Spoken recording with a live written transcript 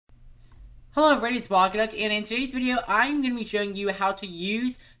Hello everybody, it's Blocky, and in today's video, I'm going to be showing you how to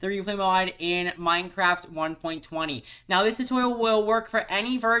use the replay mod in Minecraft 1.20. Now, this tutorial will work for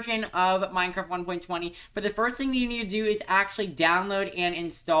any version of Minecraft 1.20, but the first thing that you need to do is actually download and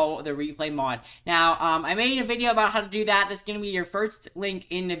install the replay mod. Now, I made a video about how to do that. That's going to be your first link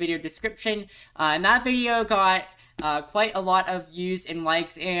in the video description, and that video got quite a lot of views and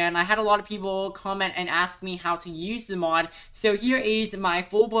likes, and I had a lot of people comment and ask me how to use the mod. So here is my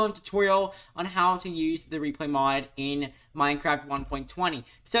full-blown tutorial on how to use the replay mod in Minecraft 1.20.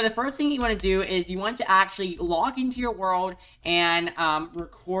 So the first thing you want to do is you want to actually log into your world and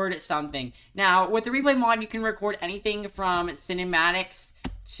record something. Now, with the replay mod, you can record anything from cinematics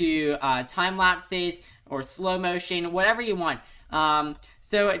to time lapses or slow motion, whatever you want.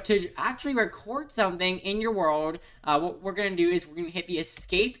 So to actually record something in your world, what we're going to do is we're going to hit the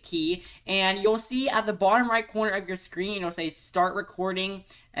escape key, and you'll see at the bottom right corner of your screen, it'll say start recording,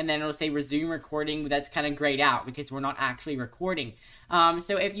 and then it'll say resume recording, but that's kind of grayed out because we're not actually recording.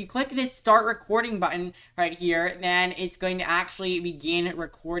 So if you click this start recording button right here, then it's going to actually begin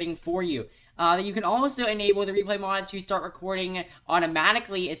recording for you. You can also enable the replay mod to start recording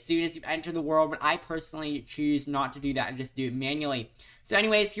automatically as soon as you enter the world, but I personally choose not to do that and just do it manually. So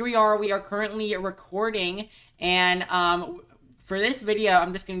anyways, here we are currently recording, and for this video,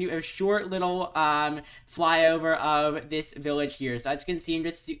 I'm just going to do a short little flyover of this village here. So as you can see, I'm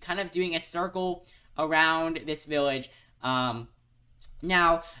just kind of doing a circle around this village.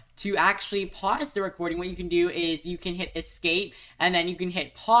 Now, to actually pause the recording, what you can do is you can hit escape, and then you can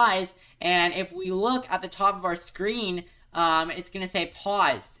hit pause, and if we look at the top of our screen, it's going to say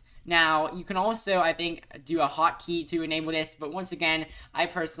paused. Now, you can also, I think, do a hotkey to enable this, but once again, I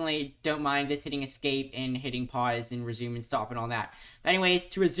personally don't mind just hitting escape and hitting pause and resume and stop and all that. But anyways,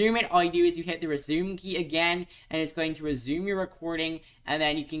 to resume it, all you do is you hit the resume key again, and it's going to resume your recording, and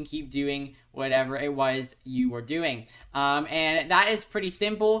then you can keep doing whatever it was you were doing. And that is pretty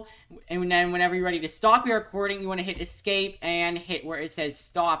simple. And then whenever you're ready to stop your recording, you want to hit escape and hit where it says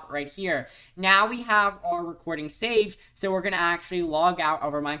stop right here. Now we have our recording saved, so we're going to actually log out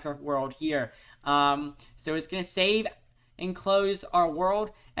of our Minecraft world here. So it's going to save and close our world,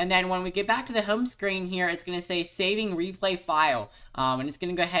 and then when we get back to the home screen here, it's going to say saving replay file, and it's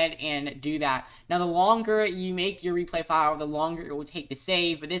going to go ahead and do that. Now, the longer you make your replay file, the longer it will take to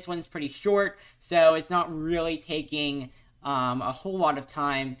save, but this one's pretty short, so it's not really taking a whole lot of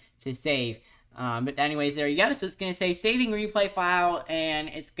time to save. But anyways, there you go. So it's going to say saving replay file, and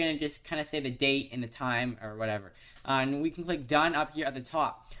it's going to just kind of say the date and the time or whatever. And we can click done up here at the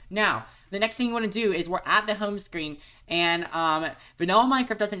top. Now, the next thing you want to do is we're at the home screen, and vanilla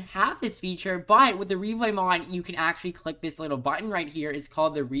Minecraft doesn't have this feature, but with the replay mod, you can actually click this little button right here. It's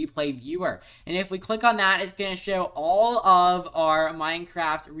called the replay viewer. And if we click on that, it's going to show all of our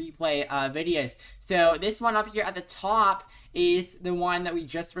Minecraft replay videos. So this one up here at the top is the one that we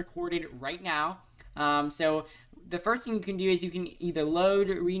just recorded right now. So the first thing you can do is you can either load,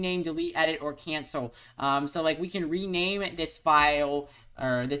 rename, delete, edit, or cancel. So like we can rename this file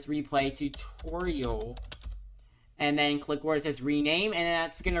or this replay tutorial, and then click where it says rename, and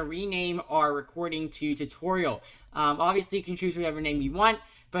that's going to rename our recording to tutorial. Obviously you can choose whatever name you want,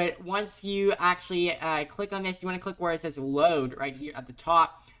 but once you actually click on this, you want to click where it says load right here at the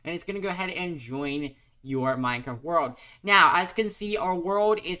top, and it's going to go ahead and join your Minecraft world. Now, as you can see, our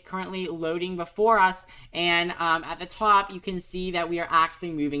world is currently loading before us, and at the top, you can see that we are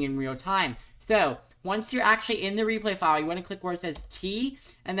actually moving in real time. So, once you're actually in the replay file, you want to click where it says T,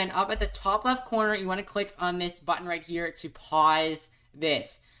 and then up at the top left corner, you want to click on this button right here to pause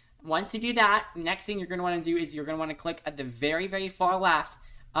this. Once you do that, the next thing you're going to want to do is you're going to want to click at the very, very far left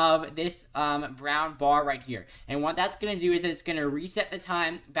of this brown bar right here. And what that's going to do is it's going to reset the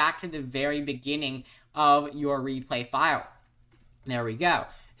time back to the very beginning of your replay file. There we go.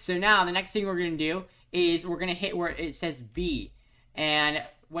 So now the next thing we're going to do is we're going to hit where it says B. And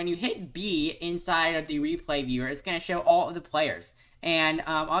when you hit B inside of the replay viewer, it's going to show all of the players. And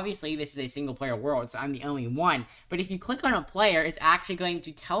obviously this is a single player world, so I'm the only one. But if you click on a player, it's actually going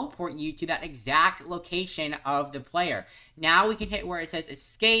to teleport you to that exact location of the player. Now we can hit where it says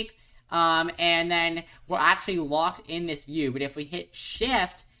escape, and then we're actually locked in this view. But if we hit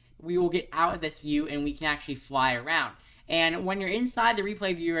shift, we will get out of this view and we can actually fly around. And when you're inside the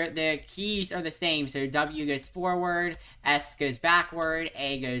replay viewer, the keys are the same. So W goes forward, S goes backward,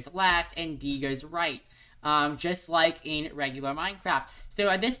 A goes left, and D goes right. Just like in regular Minecraft. So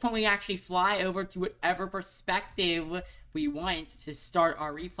at this point, we actually fly over to whatever perspective we want to start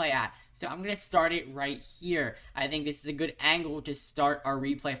our replay at. So I'm going to start it right here. I think this is a good angle to start our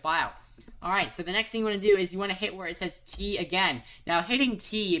replay file. Alright, so the next thing you want to do is you want to hit where it says T again. Now, hitting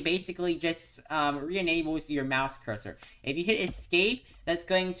T basically just re-enables your mouse cursor. If you hit escape, that's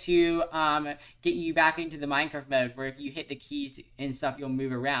going to get you back into the Minecraft mode, where if you hit the keys and stuff, you'll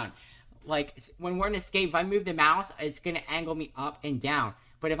move around. Like, when we're in escape, if I move the mouse, it's going to angle me up and down.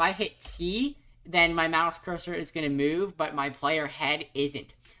 But if I hit T, then my mouse cursor is going to move, but my player head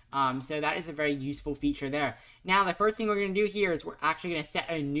isn't. So that is a very useful feature there. Now, the first thing we're going to do here is we're actually going to set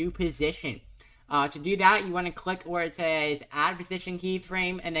a new position. To do that, you want to click where it says add position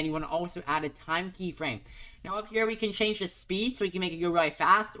keyframe, and then you want to also add a time keyframe. Now, up here, we can change the speed, so we can make it go really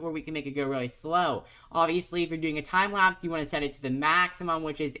fast, or we can make it go really slow. Obviously, if you're doing a time lapse, you want to set it to the maximum,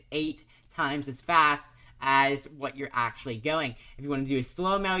 which is 8 times as fast as what you're actually going. If you want to do a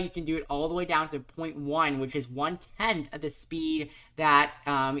slow-mo, you can do it all the way down to 0.1, which is 1/10 of the speed that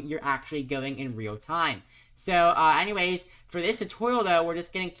you're actually going in real time. So, anyways, for this tutorial, though, we're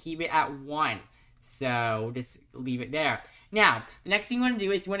just going to keep it at 1. So, we'll just leave it there. Now, the next thing you want to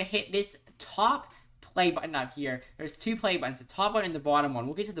do is you want to hit this top play button up here. There's 2 play buttons, the top one and the bottom one.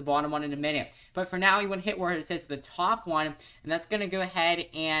 We'll get to the bottom one in a minute. But for now, you want to hit where it says the top one, and that's going to go ahead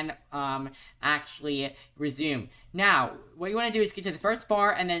and actually resume. Now, what you want to do is get to the first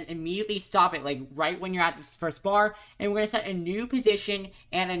bar and then immediately stop it, like right when you're at this first bar, and we're going to set a new position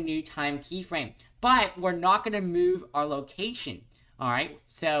and a new time keyframe. But we're not going to move our location. Alright,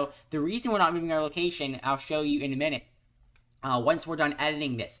 so the reason we're not moving our location, I'll show you in a minute. Once we're done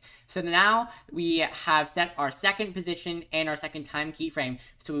editing this. So now we have set our second position and our second time keyframe.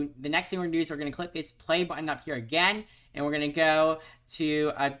 So the next thing we're going to do is we're going to click this play button up here again, and we're going to go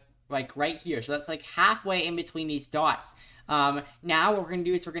to like right here. So that's like halfway in between these dots. Now what we're going to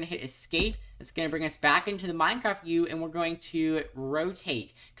do is we're going to hit escape. It's going to bring us back into the Minecraft view, and we're going to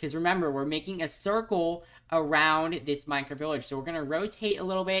rotate. Because remember, we're making a circle around this Minecraft village. So we're going to rotate a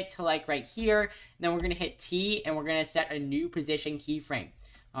little bit to like right here. Then we're going to hit T, and we're going to set a new position keyframe.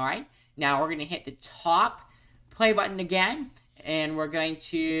 Alright, now we're going to hit the top play button again, and we're going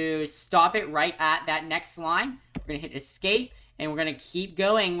to stop it right at that next line. We're going to hit escape, and we're going to keep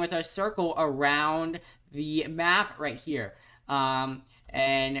going with our circle around the map right here.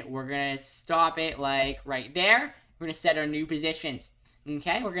 And we're going to stop it like right there. We're going to set our new positions.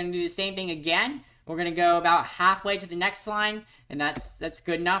 Okay, we're going to do the same thing again. We're going to go about halfway to the next line, and that's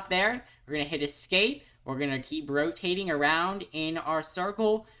good enough there. We're going to hit escape. We're going to keep rotating around in our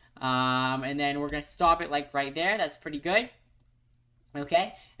circle, and then we're going to stop it like right there. That's pretty good.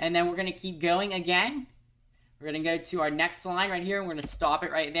 Okay, and then we're going to keep going again. We're going to go to our next line right here, and we're going to stop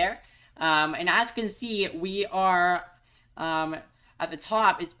it right there. And as you can see, we are at the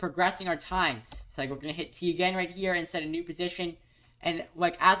top, it's progressing our time. So like we're going to hit T again right here and set a new position. And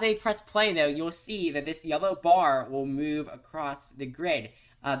like as I press play though, you'll see that this yellow bar will move across the grid.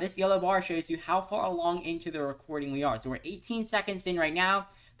 This yellow bar shows you how far along into the recording we are. So we're 18 seconds in right now.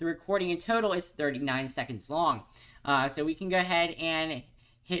 The recording in total is 39 seconds long. So we can go ahead and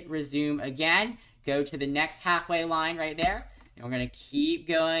hit resume again. Go to the next halfway line right there. And we're going to keep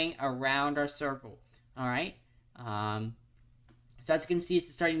going around our circle. Alright. So as you can see,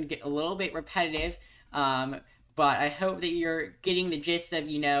 it's starting to get a little bit repetitive. But I hope that you're getting the gist of,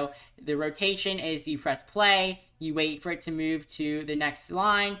 you know, the rotation is you press play, you wait for it to move to the next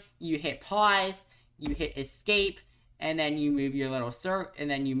line, you hit pause, you hit escape, and then you move your little circle, and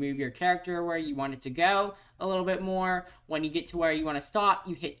then you move your character where you want it to go a little bit more. When you get to where you want to stop,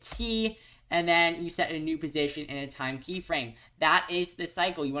 you hit T, and then you set a new position and a time keyframe. That is the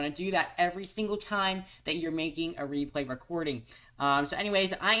cycle. You want to do that every single time that you're making a replay recording. So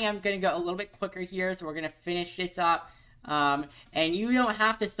anyways, I am going to go a little bit quicker here, so we're going to finish this up. And you don't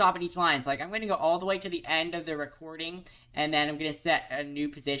have to stop at each line. So like I'm going to go all the way to the end of the recording, and then I'm going to set a new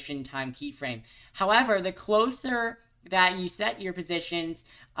position time keyframe. However, the closer that you set your positions,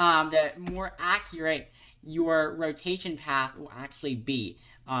 the more accurate your rotation path will actually be.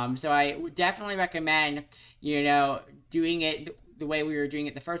 So I would definitely recommend, you know, doing it the way we were doing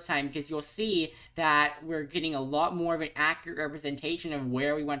it the first time, because you'll see that we're getting a lot more of an accurate representation of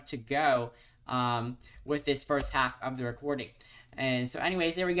where we want to go with this first half of the recording. And so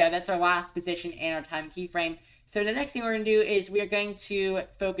anyways, there we go. That's our last position and our time keyframe. So the next thing we're going to do is we are going to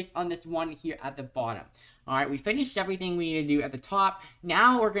focus on this one here at the bottom. Alright, we finished everything we need to do at the top.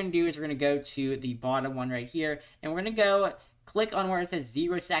 Now what we're going to do is we're going to go to the bottom one right here, and we're going to go click on where it says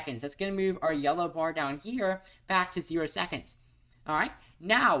 0 seconds. That's going to move our yellow bar down here back to 0 seconds. Alright,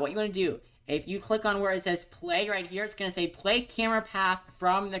 now what you want to do if you click on where it says play right here, it's going to say play camera path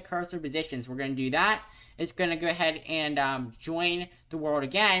from the cursor positions. We're going to do that. It's going to go ahead and join the world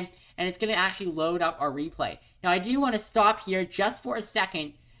again, and it's going to actually load up our replay. Now, I do want to stop here just for a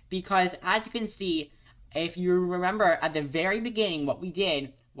second because, as you can see, if you remember at the very beginning, what we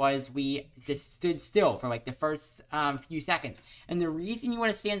did was we just stood still for like the first few seconds. And the reason you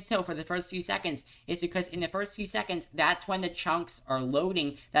want to stand still for the first few seconds is because in the first few seconds, that's when the chunks are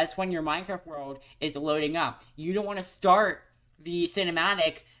loading. That's when your Minecraft world is loading up. You don't want to start the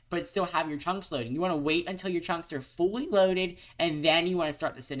cinematic but still have your chunks loading. You want to wait until your chunks are fully loaded, and then you want to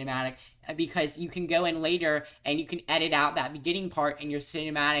start the cinematic, because you can go in later and you can edit out that beginning part, and your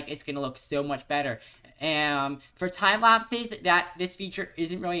cinematic is going to look so much better. For time lapses, this feature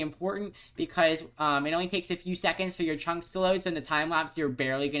isn't really important because it only takes a few seconds for your chunks to load, so in the time lapse you're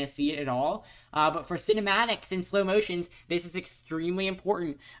barely going to see it at all. But for cinematics and slow motions, this is extremely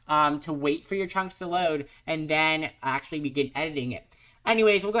important to wait for your chunks to load and then actually begin editing it.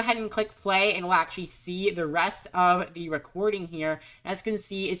 Anyways, we'll go ahead and click play, and we'll actually see the rest of the recording here. As you can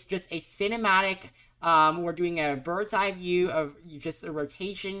see, it's just a cinematic. We're doing a bird's eye view of just a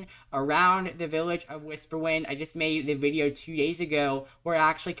rotation around the village of Whisperwind. I just made the video 2 days ago where I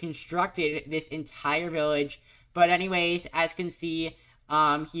actually constructed this entire village. But anyways, as you can see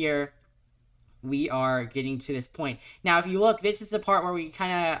here, we are getting to this point. Now, if you look, this is the part where we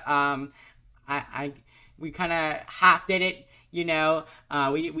kind of, we kind of half did it. You know,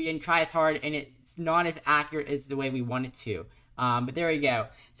 we didn't try as hard, and it's not as accurate as the way we want it to. But there we go.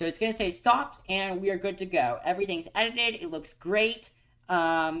 So it's going to say stopped, and we are good to go. Everything's edited. It looks great.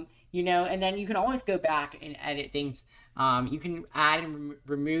 You know, and then you can always go back and edit things. You can add and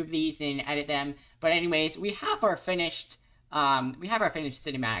remove these and edit them. But anyways, we have our finished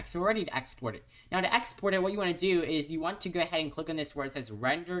cinematic, so we're ready to export it. Now, to export it, what you want to do is you want to go ahead and click on this where it says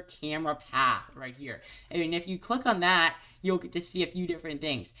render camera path right here. And if you click on that, you'll get to see a few different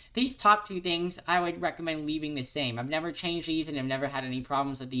things. These top two things, I would recommend leaving the same. I've never changed these, and I've never had any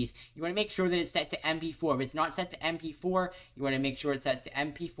problems with these. You want to make sure that it's set to MP4. If it's not set to MP4, you want to make sure it's set to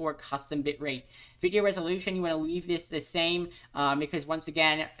MP4 custom bitrate. Video resolution, you want to leave this the same because, once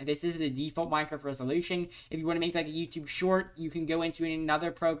again, this is the default Minecraft resolution. If you want to make like a YouTube short, you can go into another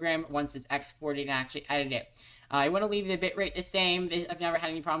program once it's exported and actually edit it. You want to leave the bitrate the same. I've never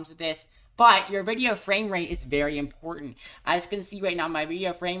had any problems with this. But your video frame rate is very important. As you can see right now, my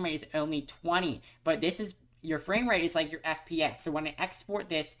video frame rate is only 20. But this is, your frame rate is like your FPS. So when I export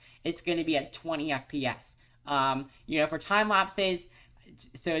this, it's going to be at 20 FPS. You know, for time lapses,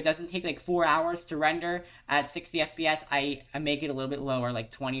 so it doesn't take like 4 hours to render at 60 FPS, I make it a little bit lower,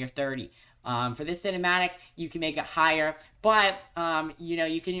 like 20 or 30. For this cinematic, you can make it higher, but, you know,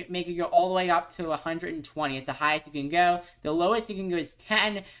 you can make it go all the way up to 120. It's the highest you can go. The lowest you can go is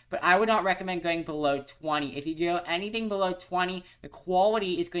 10, but I would not recommend going below 20. If you go anything below 20, the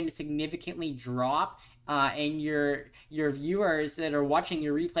quality is going to significantly drop, and your viewers that are watching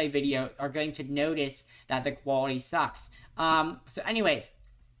your replay video are going to notice that the quality sucks. So anyways,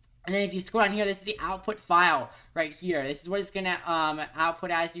 and then if you scroll down here, this is the output file right here. This is what it's going to output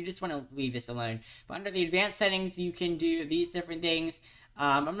as. You just want to leave this alone. But under the advanced settings, you can do these different things.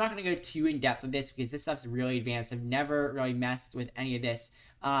 I'm not going to go too in-depth with this because this stuff's really advanced. I've never really messed with any of this.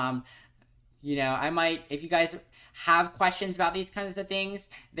 You know, I might, if you guys have questions about these kinds of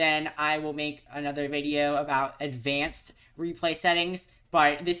things, then I will make another video about advanced replay settings.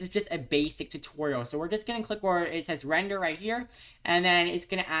 But this is just a basic tutorial. So we're just going to click where it says render right here. And then it's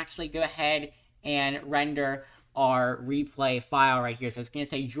going to actually go ahead and render our replay file right here. So it's going to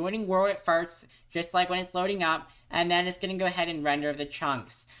say joining world at first, just like when it's loading up. And then it's going to go ahead and render the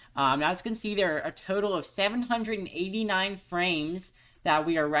chunks. Now, as you can see, there are a total of 789 frames that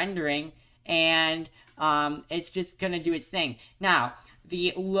we are rendering. And it's just going to do its thing. Now,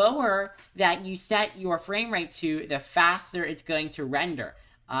 the lower that you set your frame rate to, the faster it's going to render.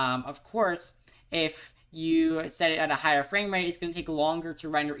 Of course, if you set it at a higher frame rate, it's going to take longer to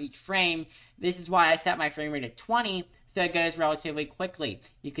render each frame. This is why I set my frame rate at 20, so it goes relatively quickly.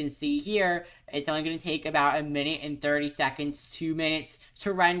 You can see here, it's only going to take about 1 minute and 30 seconds, 2 minutes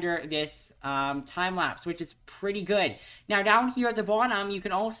to render this time lapse, which is pretty good. Now down here at the bottom, you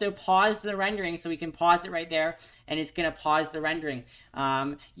can also pause the rendering, so we can pause it right there, and it's going to pause the rendering.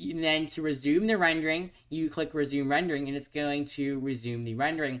 And then to resume the rendering, you click resume rendering, and it's going to resume the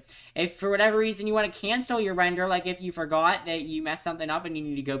rendering. If for whatever reason you want to cancel your render, like if you forgot that you messed something up and you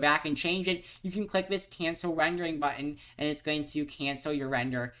need to go back and change it, you can click this cancel rendering button, and it's going to cancel your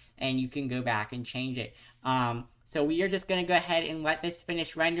render, and you can go back and change it. So we are just going to go ahead and let this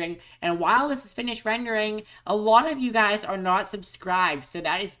finish rendering. And while this is finished rendering, a lot of you guys are not subscribed. So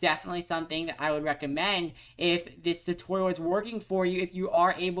that is definitely something that I would recommend if this tutorial is working for you. If you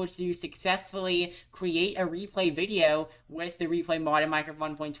are able to successfully create a replay video with the replay mod in Minecraft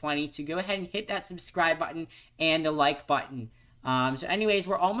 1.20, to go ahead and hit that subscribe button and the like button. So anyways,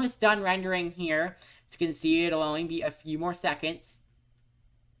 we're almost done rendering here. As you can see, it'll only be a few more seconds.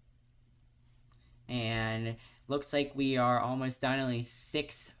 And looks like we are almost done, only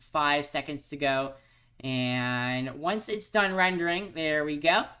 5 seconds to go. And once it's done rendering, there we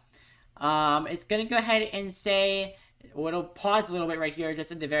go. It's going to go ahead and say, well, it'll pause a little bit right here,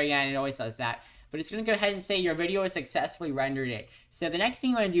 just at the very end. It always does that. But it's going to go ahead and say your video has successfully rendered it. So the next thing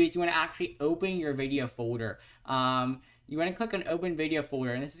you want to do is you want to actually open your video folder. You want to click on open video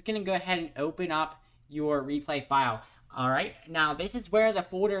folder, and this is going to go ahead and open up your replay file. Alright, now this is where the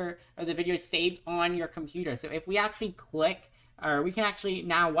folder or the video is saved on your computer. So if we actually click, or we can actually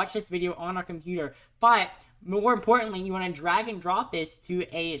now watch this video on our computer, but more importantly, you want to drag and drop this to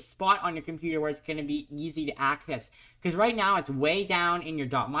a spot on your computer where it's going to be easy to access. Because right now it's way down in your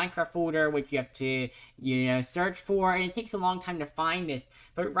 .minecraft folder, which you have to, search for, and it takes a long time to find this.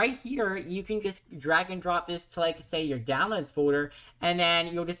 But right here, you can just drag and drop this to, like, say, your downloads folder, and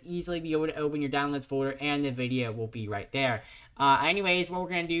then you'll just easily be able to open your downloads folder, and the video will be right there. Anyways, what we're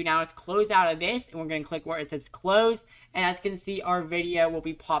going to do now is close out of this, and we're going to click where it says close, and as you can see, our video will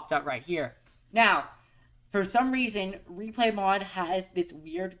be popped up right here. Now, for some reason, Replay Mod has this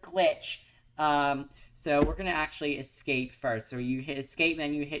weird glitch. So we're going to actually escape first. So you hit escape, and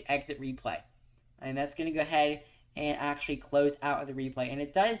then you hit exit replay. And that's going to go ahead and actually close out of the replay. And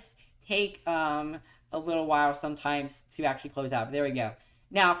it does take a little while sometimes to actually close out. But there we go.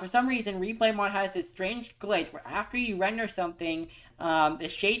 Now, for some reason, Replay Mod has this strange glitch where after you render something, the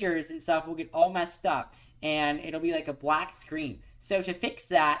shaders and stuff will get all messed up. And it'll be like a black screen. So to fix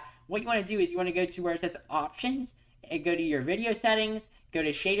that, what you want to do is you want to go to where it says options, and go to your video settings, go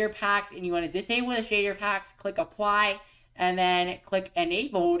to shader packs, and you want to disable the shader packs, click apply, and then click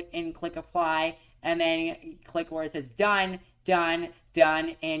enabled and click apply, and then click where it says done, done,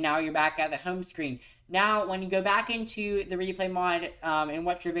 done, and now you're back at the home screen. Now, when you go back into the Replay Mod and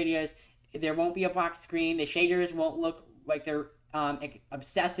watch your videos, there won't be a black screen, the shaders won't look like they're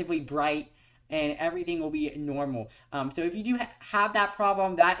obsessively bright, and everything will be normal. So if you do have that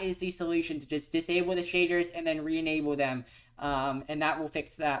problem, that is the solution, to just disable the shaders and then re-enable them. And that will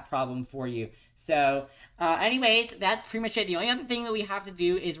fix that problem for you. So anyways, that's pretty much it. The only other thing that we have to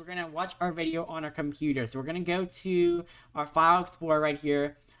do is we're going to watch our video on our computer. So we're going to go to our File Explorer right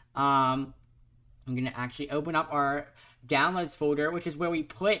here. I'm going to actually open up our Downloads folder, which is where we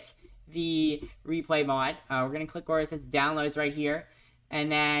put the Replay Mod. We're going to click where it says Downloads right here. And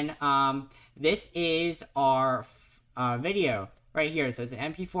then this is our video right here. So it's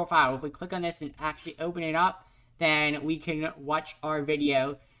an MP4 file. If we click on this and actually open it up, then we can watch our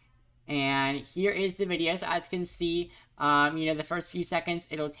video. And here is the video. So as you can see, the first few seconds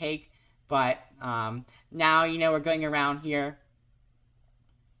it'll take. But now, we're going around here.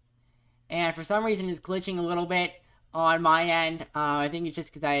 And for some reason, it's glitching a little bit on my end. I think it's just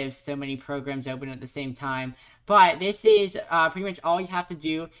because I have so many programs open at the same time. But this is pretty much all you have to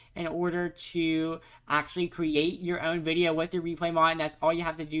do in order to actually create your own video with the Replay Mod. And that's all you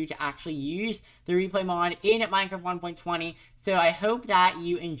have to do to actually use the Replay Mod in Minecraft 1.20. So I hope that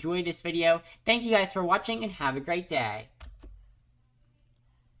you enjoyed this video. Thank you guys for watching, and have a great day.